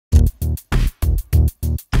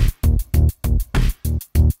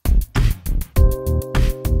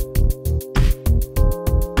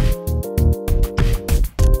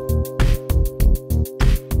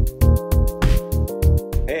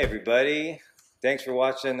Thanks for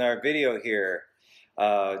watching our video here.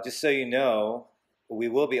 Just so you know, we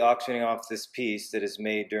will be auctioning off this piece that is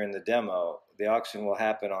made during the demo. The auction will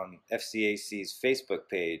happen on FCAC's Facebook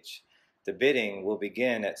page. The bidding will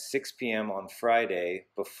begin at 6 p.m. on Friday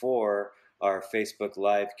before our Facebook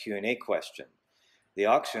Live Q&A question. The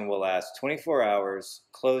auction will last 24 hours,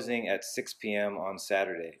 closing at 6 p.m. on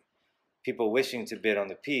Saturday. People wishing to bid on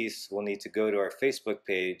the piece will need to go to our Facebook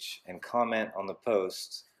page and comment on the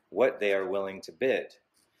post what they are willing to bid.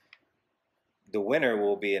 The winner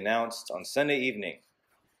will be announced on Sunday evening.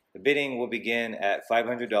 The bidding will begin at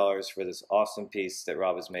 $500 for this awesome piece that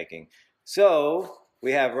Rob is making. So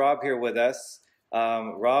we have Rob here with us.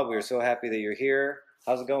 Rob, we're so happy that you're here.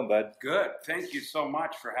 How's it going, bud? Good. Thank you so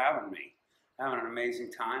much for having me. Having an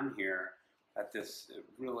amazing time here at this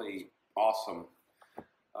really awesome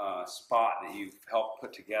spot that you've helped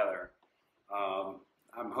put together.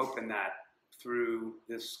 I'm hoping that through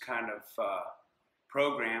this kind of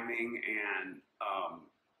programming and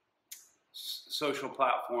social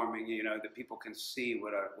platforming, you know, that people can see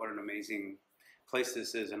what an amazing place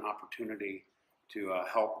this is, an opportunity to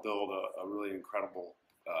help build a really incredible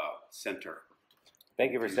center.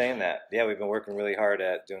 Thank you for saying that. Yeah, we've been working really hard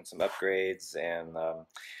at doing some upgrades and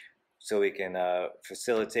so we can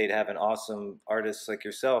facilitate having awesome artists like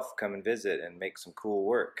yourself come and visit and make some cool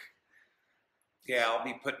work. Yeah, I'll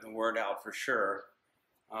be putting the word out for sure.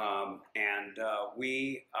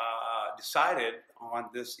 We decided on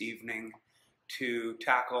this evening to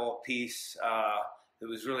tackle a piece that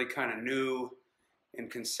was really kind of new in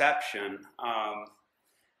conception.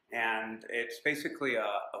 And it's basically a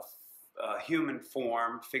human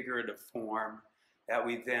form, figurative form, that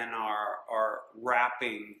we then are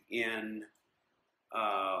wrapping in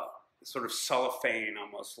sort of cellophane,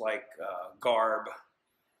 almost like garb.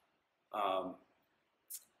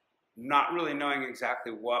 Not really knowing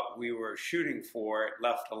exactly what we were shooting for, it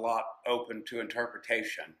left a lot open to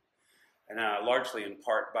interpretation, and largely in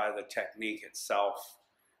part by the technique itself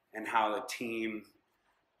and how the team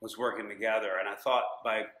was working together. And I thought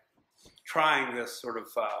by trying this sort of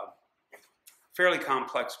fairly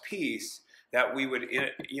complex piece that we would,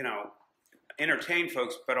 you know, entertain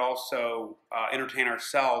folks, but also entertain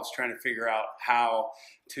ourselves trying to figure out how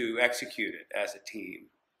to execute it as a team.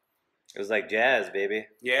 It was like jazz, baby.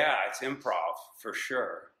 Yeah, it's improv for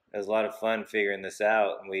sure. It was a lot of fun figuring this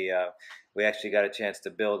out, and we actually got a chance to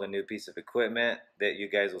build a new piece of equipment that you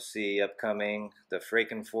guys will see upcoming, the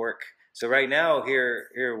Fraken Fork. So right now here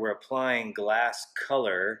we're applying glass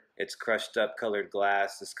color. It's crushed up colored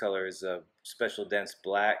glass. This color is a special dense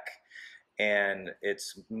black, and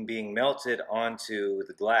it's being melted onto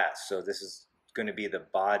the glass. So this is going to be the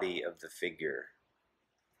body of the figure.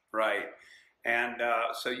 Right. And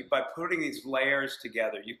so by putting these layers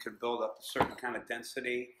together, you can build up a certain kind of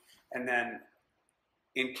density and then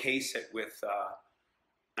encase it with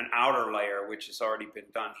an outer layer, which has already been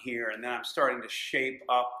done here. And then I'm starting to shape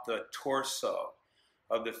up the torso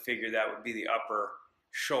of the figure. That would be the upper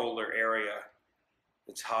shoulder area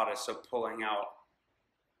that's hottest. So pulling out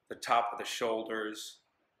the top of the shoulders.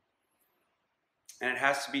 And it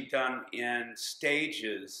has to be done in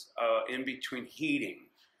stages in between heating.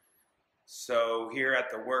 So here at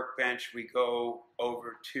the workbench, we go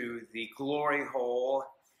over to the glory hole.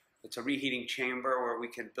 It's a reheating chamber where we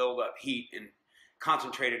can build up heat and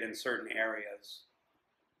concentrate it in certain areas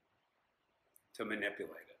to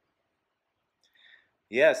manipulate it.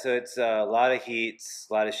 Yeah, so it's a lot of heats,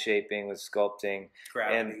 a lot of shaping with sculpting.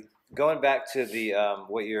 Gravity. And going back to the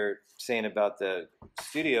what you're saying about the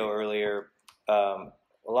studio earlier, a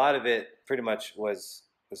lot of it pretty much was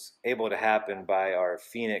able to happen by our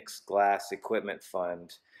Phoenix Glass Equipment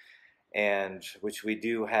Fund, and which we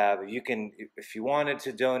do have. You can, if you wanted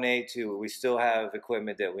to donate to, we still have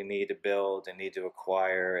equipment that we need to build and need to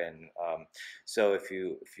acquire. And so if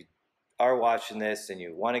you are watching this and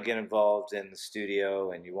you want to get involved in the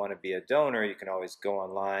studio and you want to be a donor, you can always go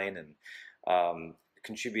online and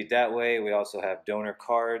contribute that way. We also have donor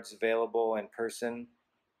cards available in person,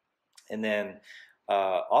 and then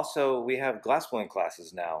also we have glassblowing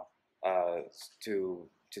classes now to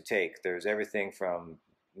take. There's everything from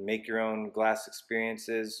make your own glass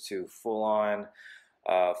experiences to full-on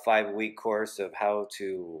 5-week course of how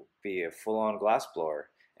to be a full-on glassblower,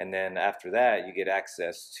 and then after that you get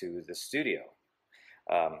access to the studio.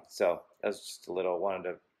 So that's just a little, wanted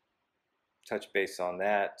to touch base on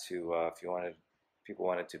that to if people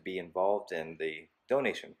wanted to be involved in the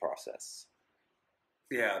donation process.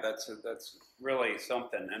 Yeah, that's really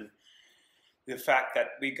something. And the fact that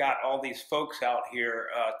we got all these folks out here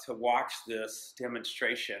to watch this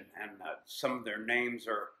demonstration, and some of their names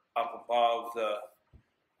are up above the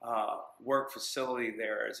work facility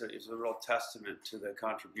there is a real testament to the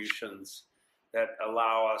contributions that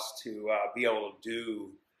allow us to be able to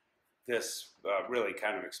do this really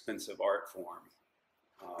kind of expensive art form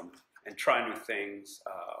and try new things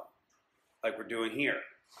like we're doing here.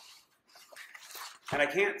 And I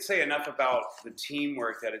can't say enough about the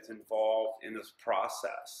teamwork that is involved in this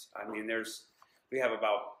process. I mean, we have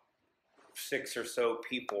about 6 or so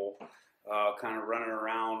people kind of running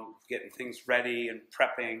around, getting things ready and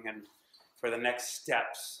prepping and for the next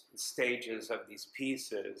steps and stages of these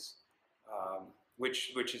pieces,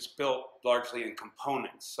 which is built largely in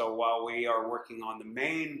components. So while we are working on the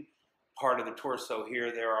main part of the torso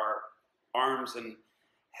here, there are arms and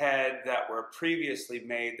head that were previously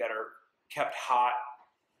made that are kept hot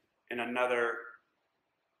in another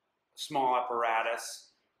small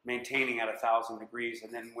apparatus, maintaining at 1,000 degrees,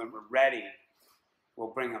 and then when we're ready,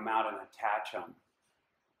 we'll bring them out and attach them.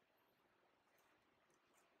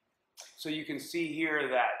 So you can see here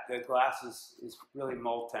that the glass is really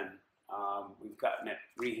molten. We've gotten it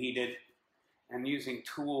reheated and using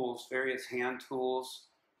tools, various hand tools,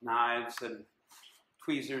 knives and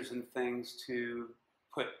tweezers and things to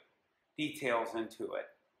put details into it.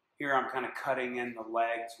 Here I'm kind of cutting in the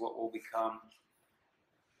legs, what will become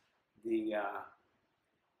the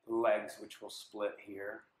legs, which will split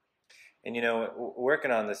here. And you know,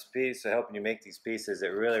 working on this piece, helping you make these pieces, it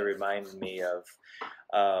really reminded me of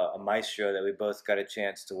a maestro that we both got a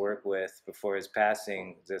chance to work with before his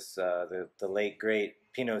passing, the late great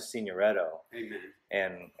Pino Signoretto. Amen.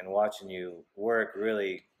 And watching you work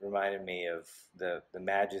really reminded me of the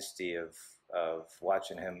majesty of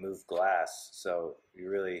watching him move glass. So you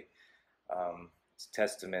really, it's a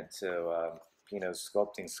testament to Pino's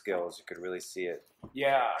sculpting skills. You could really see it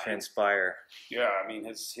transpire. Yeah, I mean,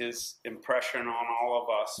 his impression on all of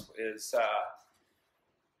us is,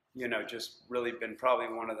 you know, just really been probably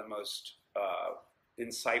one of the most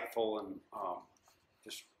insightful and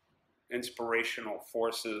just inspirational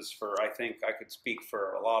forces for, I think I could speak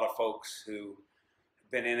for a lot of folks who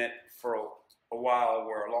have been in it for a while.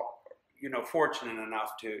 We're you know, fortunate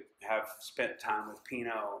enough to have spent time with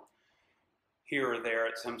Pino here or there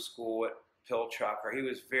at some school at Pilchuck. He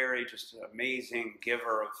was very just an amazing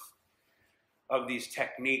giver of these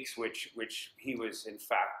techniques, which he was in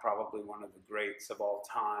fact probably one of the greats of all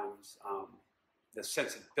times. The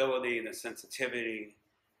sensibility, the sensitivity,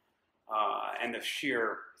 and the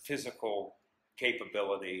sheer physical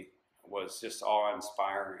capability was just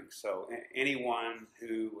awe-inspiring. So anyone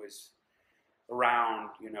who was around,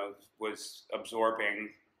 you know, was absorbing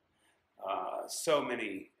so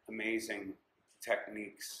many amazing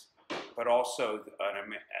techniques, but also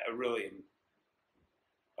a really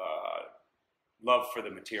love for the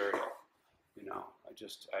material, you know,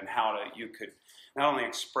 and how you could not only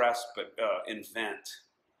express but invent,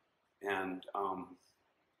 and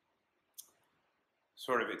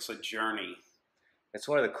sort of it's a journey. It's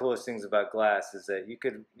one of the coolest things about glass is that you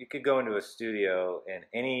could go into a studio in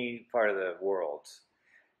any part of the world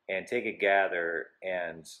and take a gather,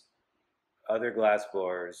 and other glass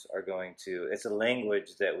blowers are going to, it's a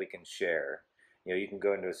language that we can share. You know, you can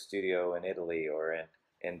go into a studio in Italy or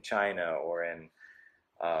in China or in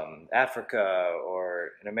Africa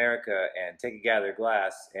or in America and take a gather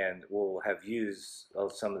glass, and we'll have used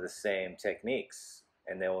some of the same techniques,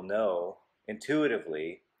 and they will know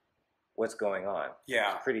intuitively what's going on.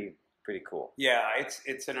 Yeah, it's pretty cool. Yeah,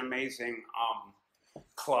 it's an amazing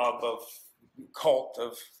cult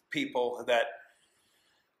of people that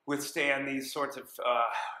withstand these sorts of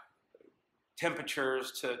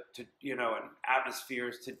temperatures to you know, and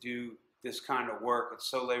atmospheres to do this kind of work.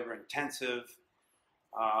 It's so labor intensive.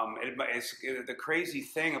 The crazy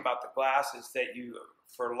thing about the glass is that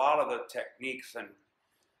for a lot of the techniques and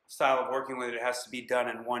style of working with it, it has to be done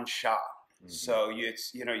in one shot. Mm-hmm. So you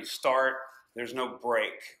start, there's no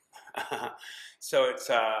break. So it's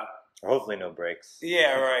hopefully no breaks.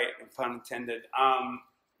 Yeah, right. Pun intended.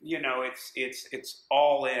 You know, it's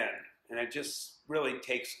all in, and it just really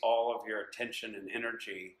takes all of your attention and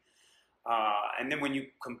energy. And then when you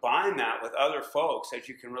combine that with other folks, as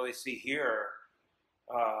you can really see here,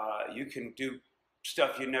 you can do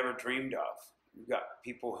stuff you never dreamed of. You've got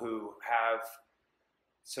people who have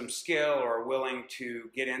some skill or are willing to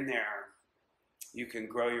get in there. You can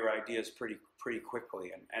grow your ideas pretty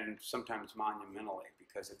quickly, and sometimes monumentally,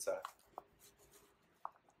 because it's an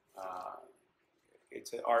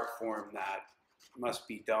art form that must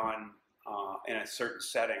be done in a certain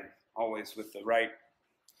setting, always with the right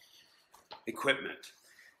equipment.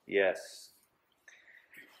 Yes.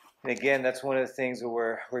 And again, that's one of the things that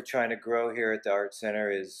we're trying to grow here at the Art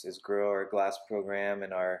Center is grow our glass program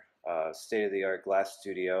and our state-of-the-art glass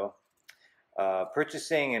studio.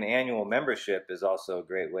 Purchasing an annual membership is also a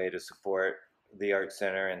great way to support the Art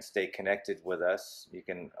Center and stay connected with us. You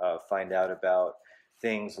can find out about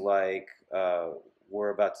things like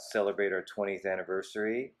we're about to celebrate our 20th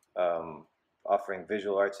anniversary, offering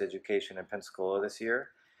visual arts education in Pensacola this year.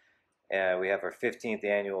 And we have our 15th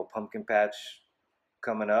annual Pumpkin Patch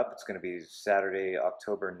coming up. It's going to be Saturday,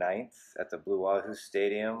 October 9th at the Blue Wahoo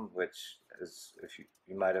Stadium, which is, if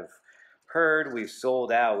you might have heard, we've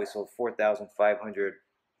sold out. We sold 4,500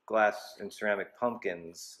 glass and ceramic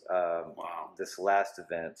pumpkins Wow. this last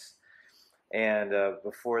event. And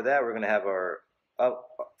before that, we're going to have our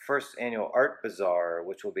first annual Art Bazaar,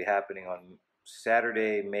 which will be happening on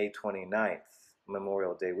Saturday, May 29th,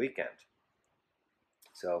 Memorial Day weekend.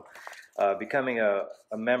 So becoming a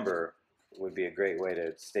member would be a great way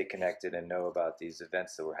to stay connected and know about these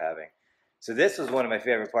events that we're having. So this was one of my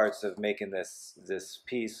favorite parts of making this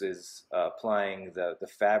piece, is applying the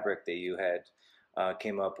fabric that you had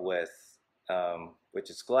came up with,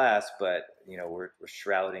 which is glass, but you know we're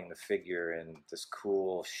shrouding the figure in this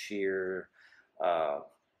cool sheer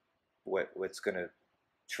what's going to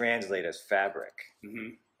translate as fabric. Mm-hmm.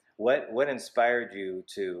 What inspired you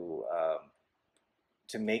to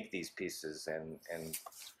make these pieces, and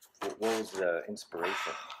what was the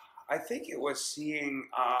inspiration? I think it was seeing,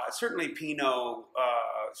 certainly Pino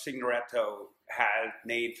Signoretto had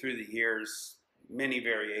made through the years many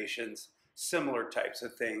variations, similar types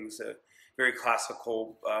of things, very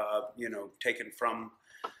classical, taken from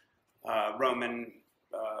Roman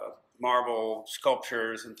marble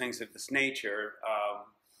sculptures and things of this nature.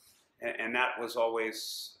 And that was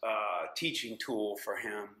always a teaching tool for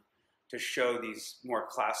him, to show these more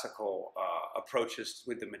classical approaches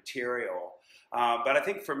with the material. But I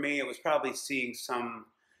think for me, it was probably seeing some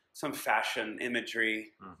fashion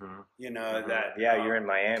imagery, that... Yeah, you're in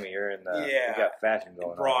Miami. You're in the... You got fashion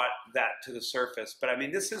going on. Brought that to the surface. But I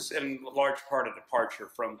mean, this is in large part a departure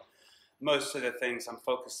from most of the things I'm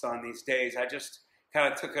focused on these days. I just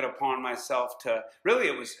kind of took it upon myself to... Really,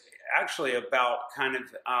 it was actually about kind of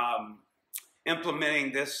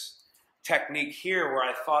implementing this technique here, where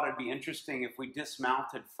I thought it'd be interesting if we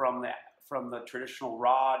dismounted from the traditional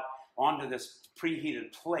rod onto this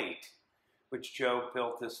preheated plate, which Joe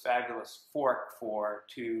built this fabulous fork for,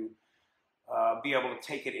 to be able to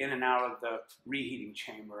take it in and out of the reheating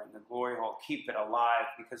chamber and the glory hole, keep it alive,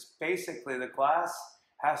 because basically the glass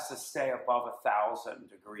has to stay above 1,000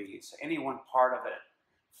 degrees. Any one part of it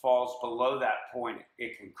falls below that point,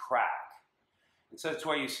 it can crack. And so that's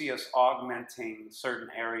why you see us augmenting certain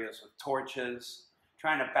areas with torches,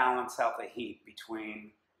 trying to balance out the heat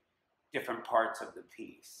between different parts of the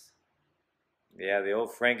piece. Yeah, the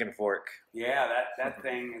old Frankenfork. Yeah, that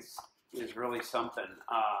thing is really something.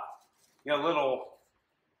 A little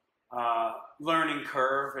learning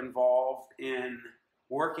curve involved in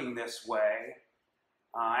working this way.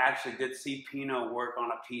 I actually did see Pino work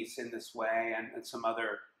on a piece in this way, and some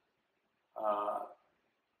other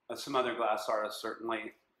glass artists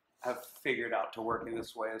certainly have figured out to work in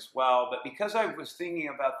this way as well. But because I was thinking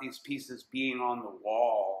about these pieces being on the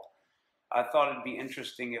wall, I thought it'd be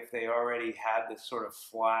interesting if they already had this sort of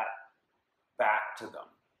flat back to them.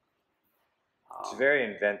 It's very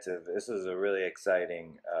inventive. This is a really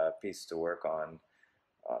exciting piece to work on.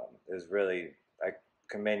 I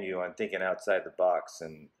commend you on thinking outside the box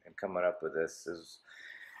and coming up with this.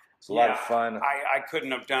 It's a lot of fun. I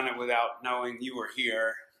couldn't have done it without knowing you were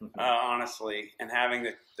here, honestly, and having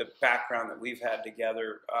the background that we've had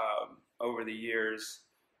together over the years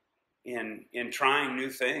in trying new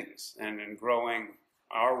things and in growing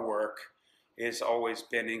our work has always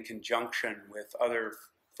been in conjunction with other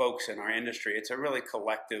folks in our industry. It's a really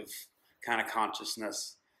collective kind of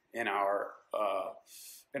consciousness in our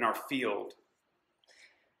field.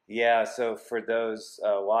 Yeah, so for those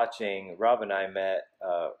watching, Rob and I met,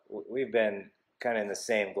 we've been kind of in the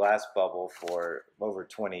same glass bubble for over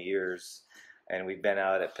 20 years, and we've been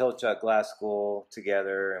out at Pilchuck Glass School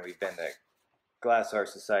together, and we've been to Glass Art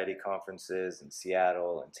Society conferences in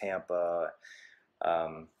Seattle and Tampa.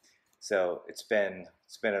 So it's been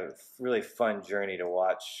a really fun journey to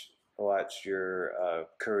watch your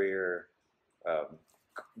career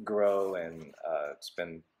grow, and it's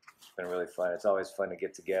been really fun. It's always fun to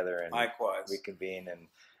get together and likewise reconvene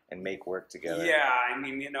and make work together. Yeah, I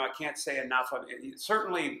mean, I can't say enough of it.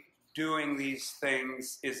 Certainly doing these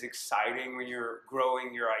things is exciting when you're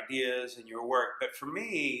growing your ideas and your work. But for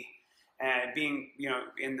me, and being,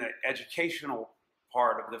 in the educational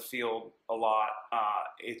part of the field a lot,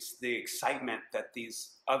 it's the excitement that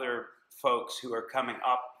these other folks who are coming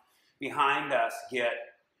up behind us get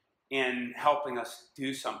in helping us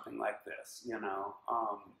do something like this. You know,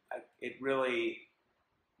 it really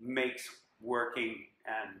makes working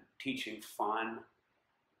and teaching fun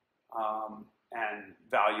and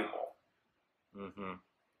valuable. Mm-hmm.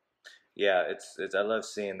 Yeah, it's I love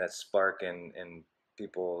seeing that spark in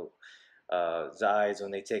people eyes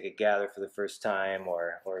when they take a gather for the first time,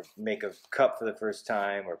 or make a cup for the first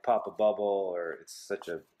time, or pop a bubble, or it's such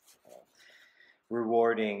a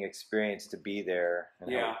rewarding experience to be there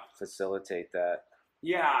and help Yeah. facilitate that.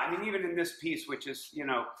 Yeah, I mean, even in this piece, which is, you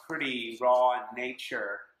know, pretty raw in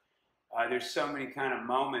nature, there's so many kind of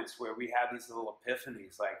moments where we have these little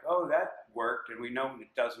epiphanies, like, oh, that worked, and we know when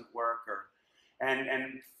it doesn't work, or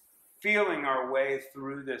and feeling our way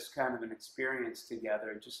through this kind of an experience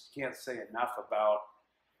together. Just can't say enough about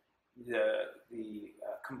the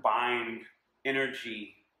combined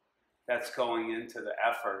energy that's going into the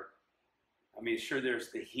effort. I mean, sure,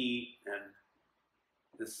 there's the heat and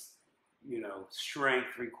this, you know,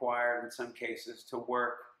 strength required in some cases to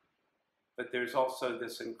work, but there's also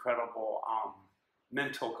this incredible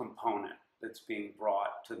mental component that's being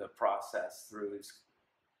brought to the process through this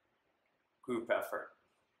group effort.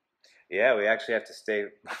 Yeah, we actually have to stay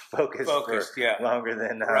focused for Yeah. longer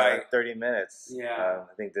than Right. 30 minutes. Yeah.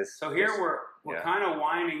 I think this. So here this, we're yeah. kind of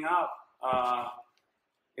winding up.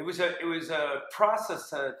 It was a process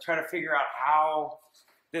to try to figure out how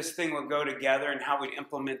this thing would go together and how we'd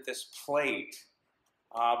implement this plate.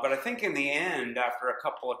 But I think in the end, after a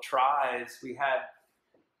couple of tries, we had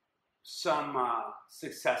some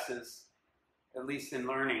successes, at least in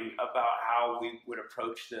learning about how we would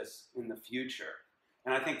approach this in the future.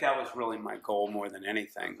 And I think that was really my goal more than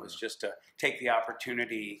anything, was just to take the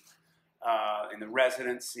opportunity in the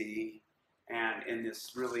residency and in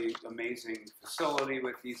this really amazing facility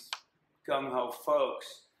with these gung-ho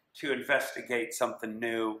folks to investigate something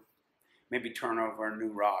new, maybe turn over a new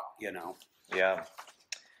rock, you know. Yeah.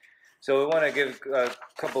 So we want to give a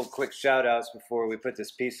couple quick shout outs before we put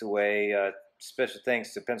this piece away. Special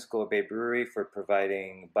thanks to Pensacola Bay Brewery for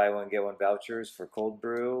providing buy one, get one vouchers for cold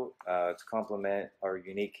brew to complement our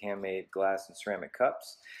unique handmade glass and ceramic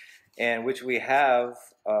cups, and which we have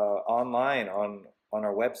online on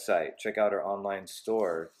our website. Check out our online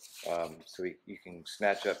store so you can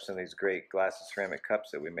snatch up some of these great glass and ceramic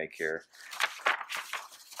cups that we make here.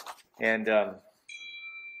 And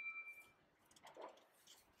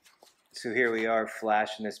so here we are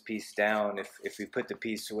flashing this piece down. If we put the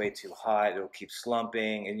piece away too hot, it'll keep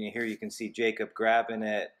slumping. And here you can see Jacob grabbing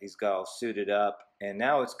it. He's got all suited up. And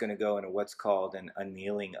now it's going to go into what's called an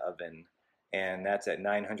annealing oven. And that's at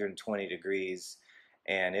 920 degrees.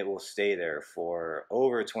 And it will stay there for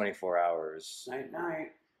over 24 hours. Night,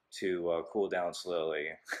 night. To cool down slowly.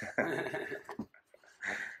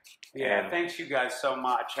 Yeah, thanks you guys so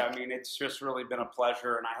much. I mean, it's just really been a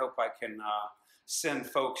pleasure, and I hope I can send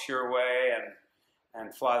folks your way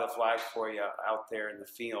and fly the flag for you out there in the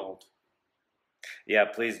field. Yeah,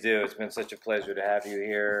 please do. It's been such a pleasure to have you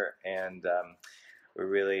here, and we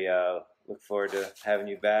really look forward to having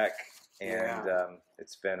you back. And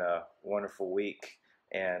it's been a wonderful week.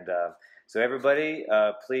 And so everybody,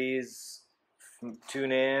 please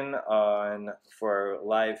tune in for our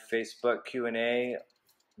live Facebook Q&A.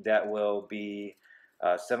 That will be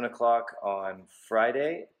 7 o'clock on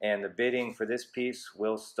Friday, and the bidding for this piece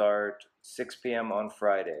will start 6 p.m. on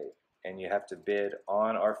Friday, and you have to bid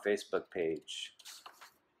on our Facebook page.